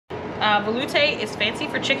Velouté is fancy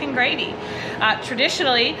for chicken gravy.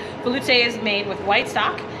 Traditionally, velouté is made with white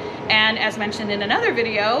stock, and as mentioned in another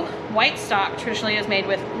video, white stock traditionally is made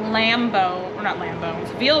with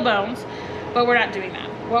veal bones, but we're not doing that.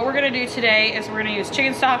 What we're gonna do today is we're gonna use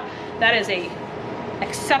chicken stock. That is a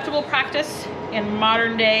acceptable practice in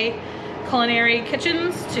modern day culinary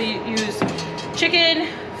kitchens, to use chicken,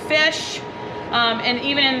 fish, and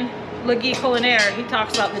even in Le Guide Culinaire, he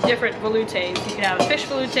talks about the different veloutés. You can have a fish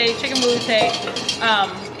velouté, chicken velouté,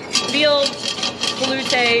 veal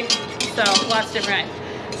velouté, so lots of different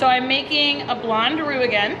kinds. So I'm making a blonde roux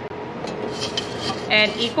again,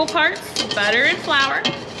 and equal parts butter and flour,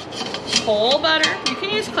 whole butter. You can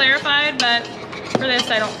use clarified, but for this,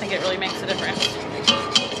 I don't think it really makes a difference.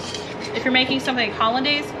 If you're making something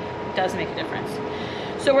hollandaise, it does make a difference.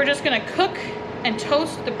 So we're just gonna cook and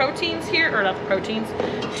toast the proteins here, or not the proteins,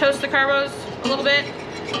 toast the carbos a little bit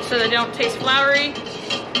so they don't taste floury.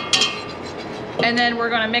 And then we're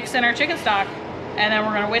gonna mix in our chicken stock, and then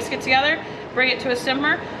we're gonna whisk it together, bring it to a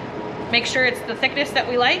simmer, make sure it's the thickness that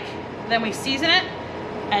we like, then we season it,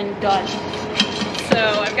 and done.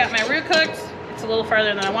 So I've got my roux cooked. It's a little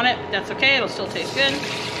farther than I want it, but that's okay, it'll still taste good.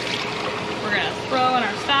 We're gonna throw in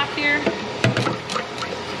our stock here.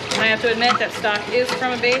 I have to admit that stock is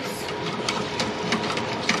from a base.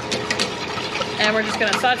 And we're just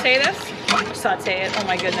gonna saute this. Saute it, oh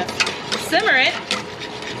my goodness. Simmer it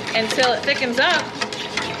until it thickens up.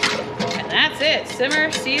 And that's it.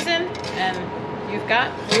 Simmer, season, and you've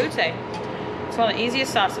got velouté. It's one of the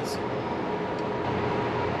easiest sauces.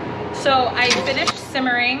 So I finished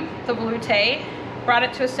simmering the velouté, brought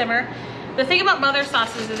it to a simmer. The thing about mother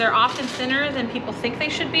sauces is they're often thinner than people think they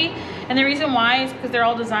should be. And the reason why is because they're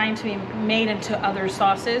all designed to be made into other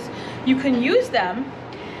sauces. You can use them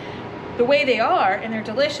the way they are and they're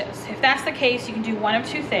delicious. If that's the case, you can do one of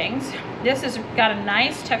two things. This has got a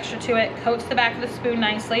nice texture to it, coats the back of the spoon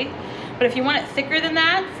nicely. But if you want it thicker than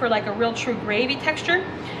that, for like a real true gravy texture,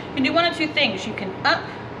 you can do one of two things. You can up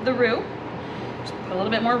the roux, just put a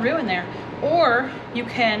little bit more roux in there, or you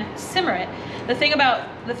can simmer it. The thing about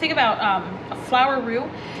a flour roux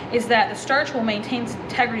is that the starch will maintain its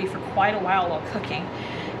integrity for quite a while cooking.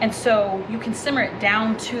 And so you can simmer it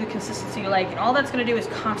down to the consistency you like, and all that's gonna do is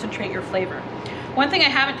concentrate your flavor. One thing I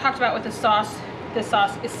haven't talked about with this sauce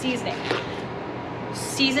is seasoning.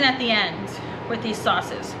 Season at the end with these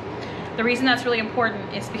sauces. The reason that's really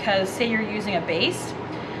important is because, say you're using a base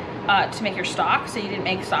to make your stock, say you didn't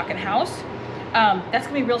make stock in-house, that's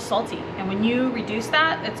gonna be real salty. And when you reduce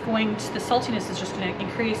that, the saltiness is just gonna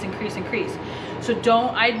increase. So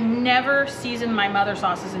I'd never season my mother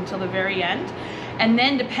sauces until the very end. And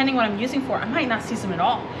then depending what I'm using for, I might not season them at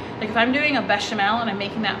all. Like if I'm doing a bechamel and I'm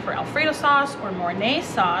making that for Alfredo sauce or Mornay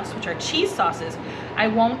sauce, which are cheese sauces, I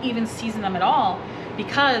won't even season them at all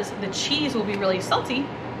because the cheese will be really salty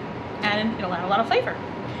and it'll add a lot of flavor,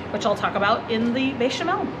 which I'll talk about in the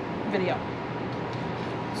bechamel video.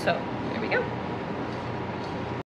 So there we go.